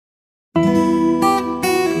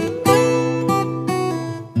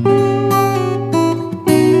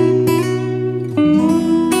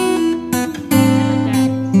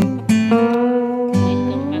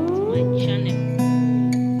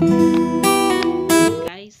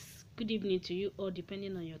good evening to you all,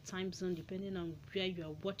 depending on your time zone, depending on where you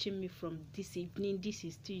are watching me from this evening. This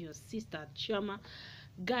is still your sister Chioma.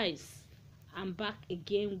 Guys, I'm back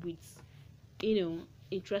again with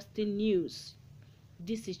interesting news.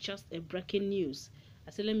 This is just a breaking news.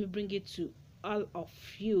 I said let me bring it to all of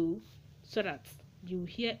you so that you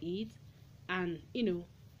hear it and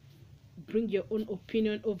bring your own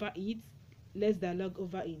opinion over it. Let's dialogue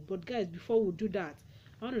over it. But guys, before we do that,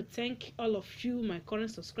 I want to thank all of you, my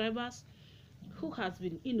current subscribers, who has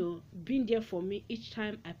been there for me each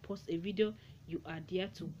time I post a video. You are there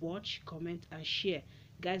to watch, comment, and share.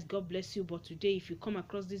 Guys, God bless you. But today, if you come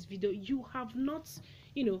across this video, you have not,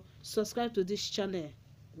 subscribed to this channel.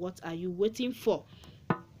 What are you waiting for?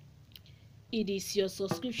 It is your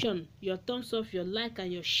subscription, your thumbs up, your like,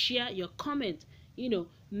 and your share, your comment,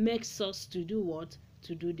 makes us to do what?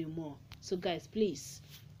 To do the more. So guys, please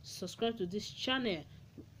subscribe to this channel.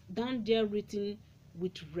 Down there written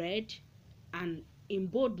with red and in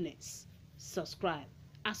boldness, subscribe.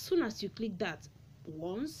 As soon as you click that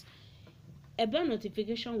once, a bell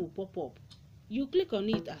notification will pop up. You click on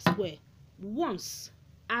it as well once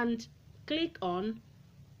and click on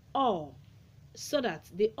all, so that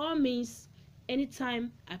the all means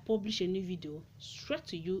anytime I publish a new video, straight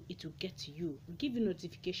to you, it will get to you, give you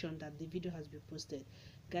notification that the video has been posted.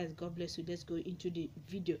 Guys, God bless you. Let's go into the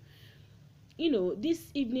video.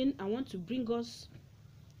 This evening I want to bring us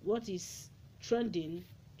what is trending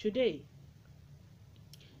today.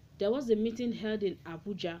 There was a meeting held in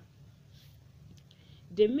Abuja.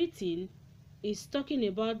 The meeting is talking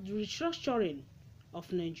about the restructuring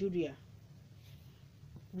of Nigeria.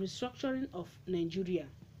 Restructuring of Nigeria.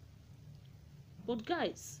 But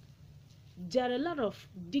guys, there are a lot of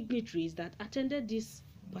dignitaries that attended this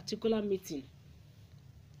particular meeting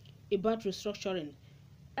about restructuring.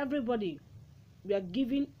 Everybody, we are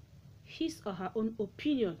giving his or her own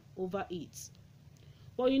opinion over it.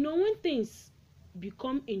 But when things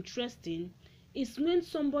become interesting, it's when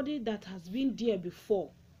somebody that has been there before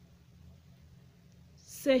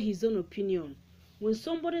say his own opinion. When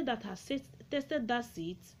somebody that has tested that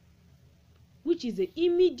seat, which is the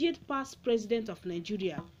immediate past president of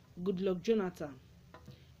Nigeria, Goodluck Jonathan.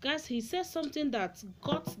 Guys, he said something that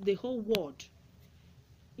got the whole world,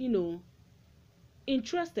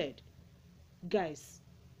 interested. Guys,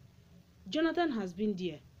 Jonathan has been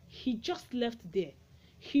there. He just left there.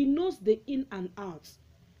 He knows the in and outs,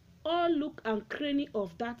 all look and cranny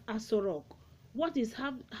of that Aso Rock. What is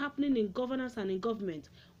happening in governance and in government?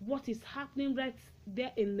 What is happening right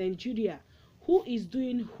there in Nigeria? Who is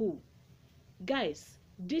doing who? Guys,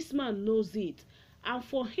 this man knows it. And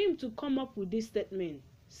for him to come up with this statement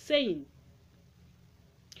saying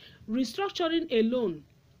restructuring alone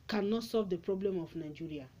cannot solve the problem of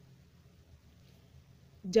Nigeria,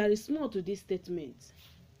 there is more to this statement.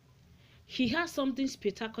 He has something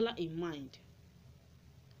spectacular in mind,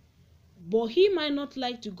 but he might not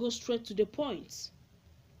like to go straight to the point.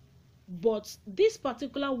 But this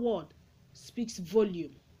particular word speaks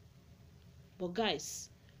volume. But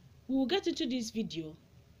guys, we will get into this video.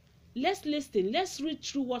 Let's listen. Let's read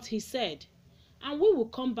through what he said, and we will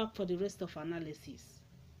come back for the rest of analysis.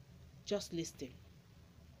 Just listen.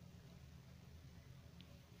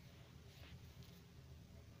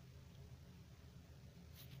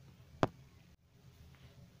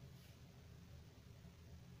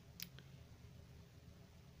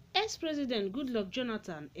 Ex-President Goodluck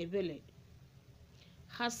Jonathan Ebele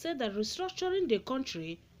has said that restructuring the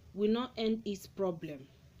country will not end its problem.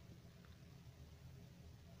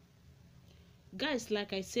 Guys,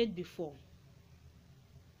 like I said before,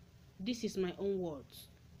 this is my own words.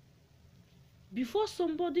 Before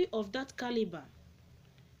somebody of that caliber,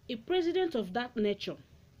 a president of that nature,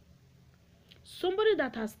 somebody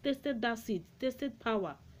that has tasted that seat, tasted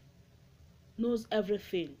power, knows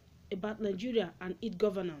everything about Nigeria and its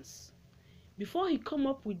governance, before he come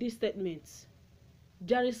up with this statement,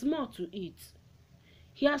 there is more to it.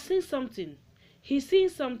 He has seen something, he's seen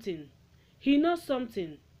something, he knows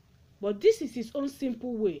something, but this is his own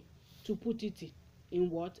simple way to put it in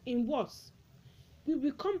what? In words. We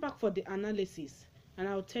will come back for the analysis and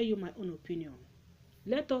I'll tell you my own opinion.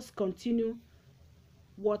 Let us continue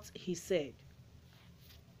what he said.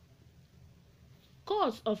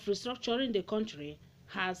 Cost of restructuring the country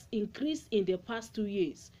has increased in the past 2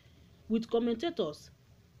 years, with commentators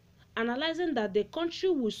analyzing that the country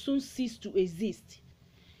will soon cease to exist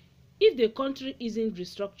if the country isn't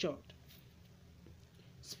restructured.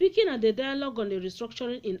 Speaking at the dialogue on the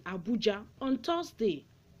restructuring in Abuja on Thursday,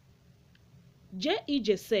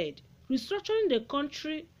 JEJ said restructuring the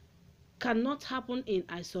country cannot happen in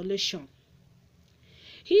isolation.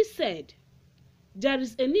 He said There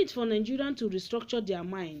is a need for Nigerians to restructure their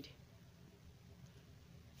mind.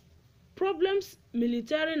 Problems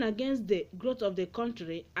militating against the growth of the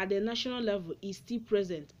country at the national level is still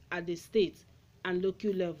present at the state and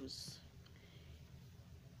local levels.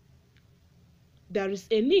 There is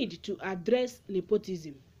a need to address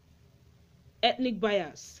nepotism, ethnic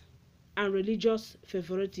bias, and religious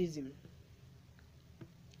favoritism.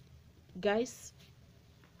 Guys,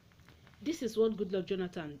 this is what Goodluck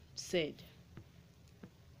Jonathan said.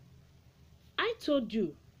 I told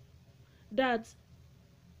you that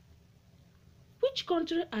which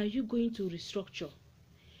country are you going to restructure?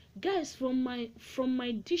 Guys, from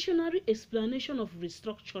my dictionary explanation of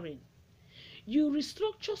restructuring, you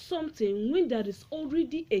restructure something when there is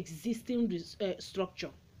already existing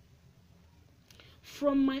structure.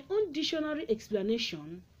 From my own dictionary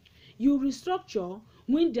explanation, you restructure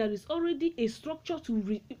when there is already a structure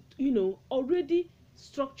already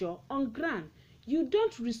structure on ground. You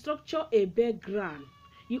don't restructure a bare ground.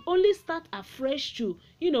 You only start afresh to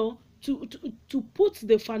to put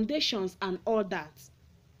the foundations and all that.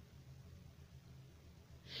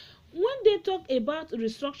 When they talk about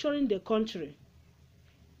restructuring the country,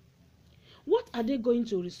 what are they going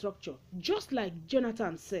to restructure? Just like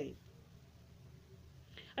Jonathan said,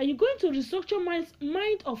 are you going to restructure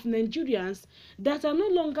mind of Nigerians that are no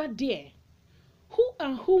longer there?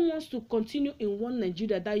 Who wants to continue in one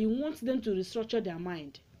Nigeria that you want them to restructure their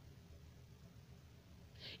mind?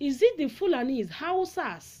 Is it the Fulanis,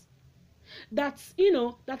 Hausas, that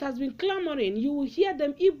has been clamoring? You will hear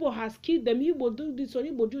them, Igbo has killed them, Igbo do this or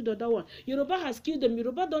Igbo do the other one, Yoruba has killed them,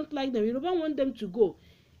 Yoruba don't like them, Yoruba want them to go.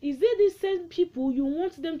 Is it the same people you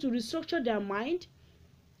want them to restructure their mind?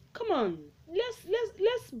 Come on,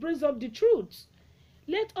 let's brace up the truth.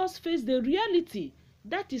 Let us face the reality.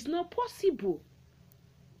 That is not possible.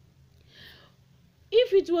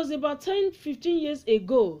 If it was about 10-15 years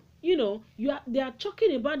ago, they are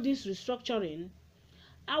talking about this restructuring,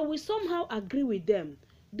 I will somehow agree with them.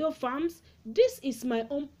 Though farms, this is my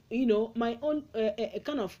own, my own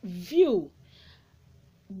kind of view.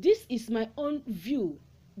 This is my own view.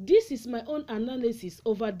 This is my own analysis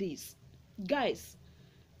over this. Guys,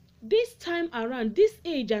 this time around, this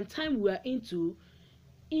age and time we are into,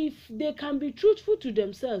 if they can be truthful to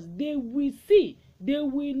themselves, they will see, they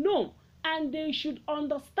will know, and they should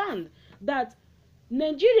understand that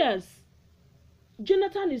Nigerians,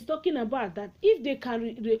 Jonathan is talking about, that if they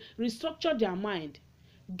can restructure their mind,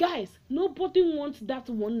 guys, nobody wants that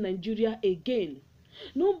one Nigeria again.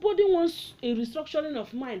 Nobody wants a restructuring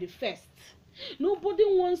of mind first. Nobody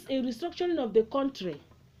wants a restructuring of the country.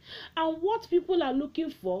 And what people are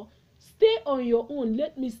looking for, stay on your own,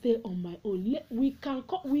 let me stay on my own. We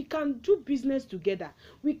can do business together.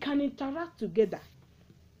 We can interact together.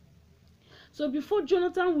 So before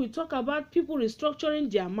Jonathan will talk about people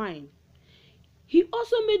restructuring their mind, he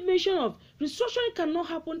also made mention of restructuring cannot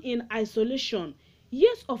happen in isolation.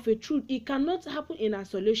 Yes, of a truth, it cannot happen in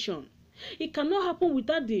isolation. It cannot happen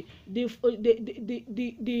without the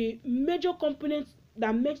major components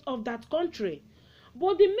that makes up that country.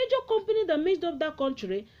 But the major company that makes up that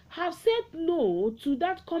country have said no to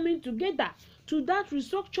that coming together, to that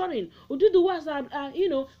restructuring. Oduduwas are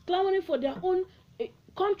clamoring for their own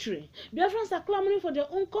country. Biafrans are clamoring for their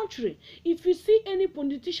own country. If you see any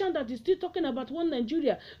politician that is still talking about one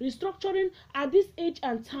Nigeria restructuring at this age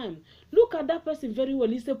and time, look at that person very well.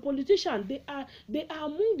 He's a politician. They are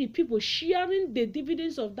among the people sharing the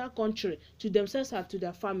dividends of that country to themselves and to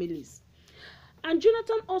their families. And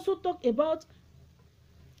Jonathan also talked about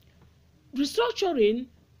restructuring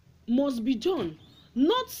must be done,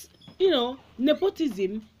 not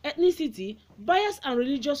nepotism, ethnicity, bias, and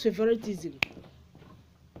religious favoritism.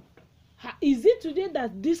 Is it today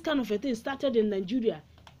that this kind of a thing started in Nigeria?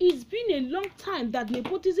 It's been a long time that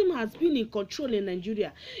nepotism has been in control in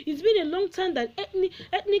Nigeria. It's been a long time that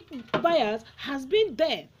ethnic bias has been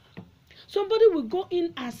there. Somebody will go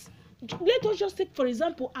in as, let us just take for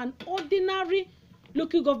example, an ordinary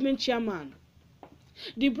local government chairman.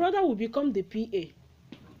 The brother will become the PA.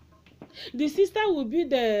 The sister will be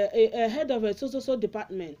the head of a so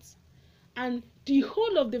department. And the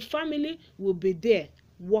whole of the family will be there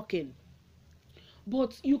working.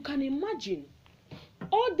 But you can imagine,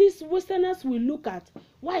 all these Westerners will look at,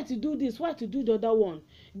 why to do this, why to do the other one.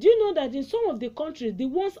 Do you know that in some of the countries, the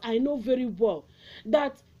ones I know very well,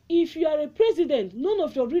 that if you are a president, none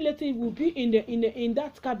of your relatives will be in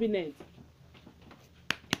that cabinet.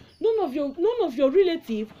 None of your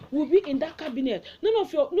relatives will be in that cabinet. None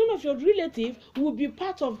of your relatives will be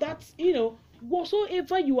part of that.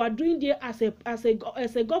 Whatsoever you are doing there as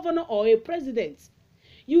a governor or a president.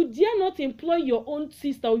 You dare not employ your own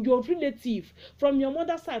sister or your relative from your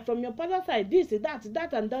mother's side, from your father's side, this,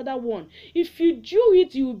 that, and the other one. If you do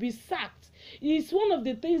it, you will be sacked. It's one of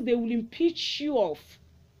the things they will impeach you of.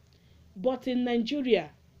 But in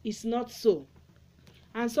Nigeria, it's not so.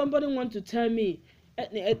 And somebody want to tell me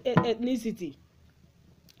ethnicity,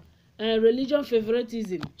 religion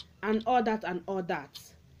favoritism, and all that and all that.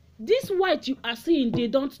 This white you are seeing, they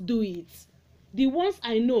don't do it. The ones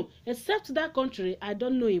I know, except that country, I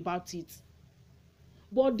don't know about it.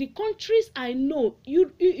 But the countries I know,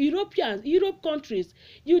 Europe countries,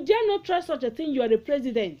 you dare not try such a thing. You are a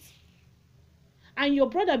president, and your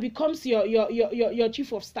brother becomes your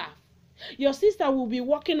chief of staff. Your sister will be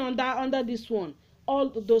working under this one. All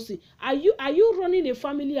those things. Are you running a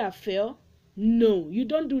family affair? No, you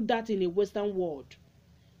don't do that in a Western world.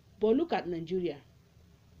 But look at Nigeria.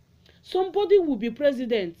 Somebody will be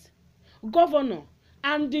president, governor,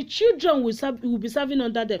 and the children will be serving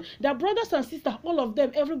under them. Their brothers and sisters, all of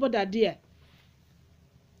them, everybody are there.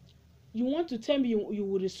 You want to tell me you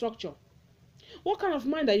will restructure? What kind of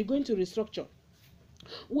mind are you going to restructure?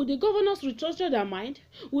 Will the governors restructure their mind?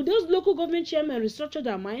 Will those local government chairmen restructure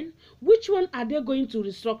their mind? Which one are they going to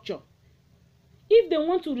restructure? If they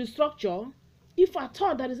want to restructure, if at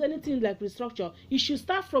all there is anything like restructure, it should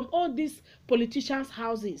start from all these politicians'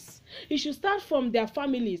 houses. It should start from their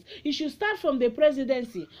families. It should start from the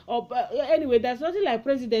presidency. Or anyway, there's nothing like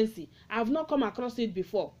presidency. I've not come across it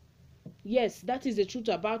before. Yes, that is the truth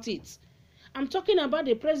about it. I'm talking about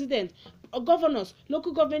the president, governors,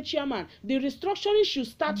 local government chairman. The restructuring should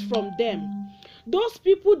start from them. Those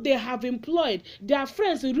people they have employed, their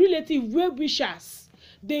friends, relatives, well-wishers,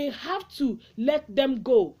 they have to let them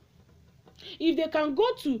go. If they can go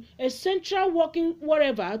to a central working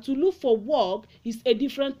wherever to look for work, is a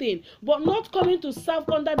different thing. But not coming to serve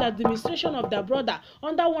under the administration of their brother,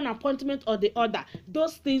 under one appointment or the other.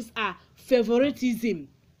 Those things are favoritism.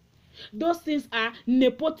 Those things are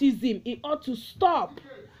nepotism. It ought to stop.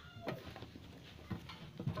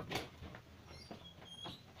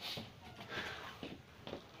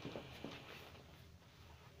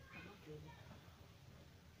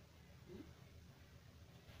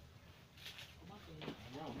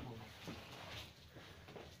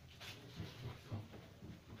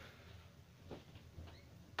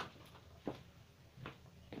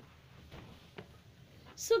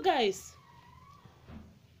 So guys,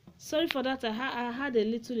 sorry for that. I had a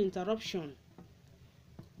little interruption.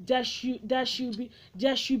 There should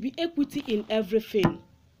be equity in everything.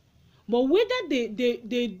 But whether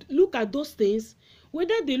they look at those things,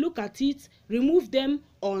 whether they look at it, remove them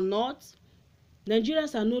or not,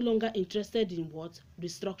 Nigerians are no longer interested in what?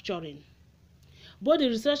 Restructuring. Both the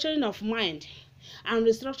restructuring of mind and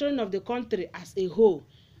restructuring of the country as a whole.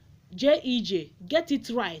 JEJ, get it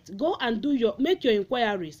right. Go and make your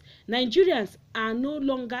inquiries. Nigerians are no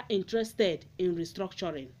longer interested in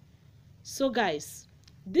restructuring. So guys,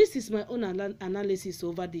 this is my own analysis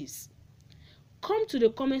over this. Come to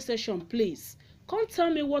the comment section, please. Come tell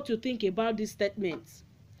me what you think about this statement.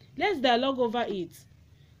 Let's dialogue over it.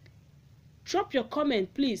 Drop your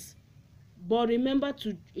comment, please. But remember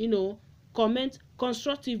to, comment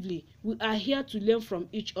constructively. We are here to learn from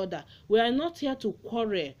each other. We are not here to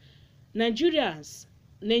quarrel. Nigerians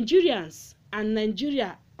and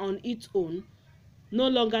Nigeria on its own no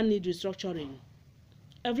longer need restructuring.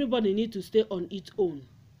 Everybody needs to stay on its own,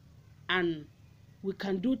 and we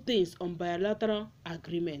can do things on bilateral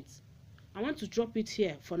agreements. I want to drop it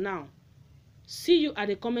here for now. See you at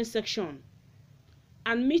the comment section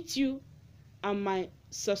and meet you on my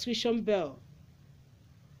subscription bell.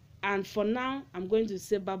 And for now, I'm going to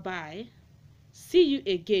say bye-bye. See you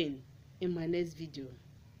again in my next video.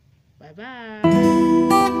 Bye-bye.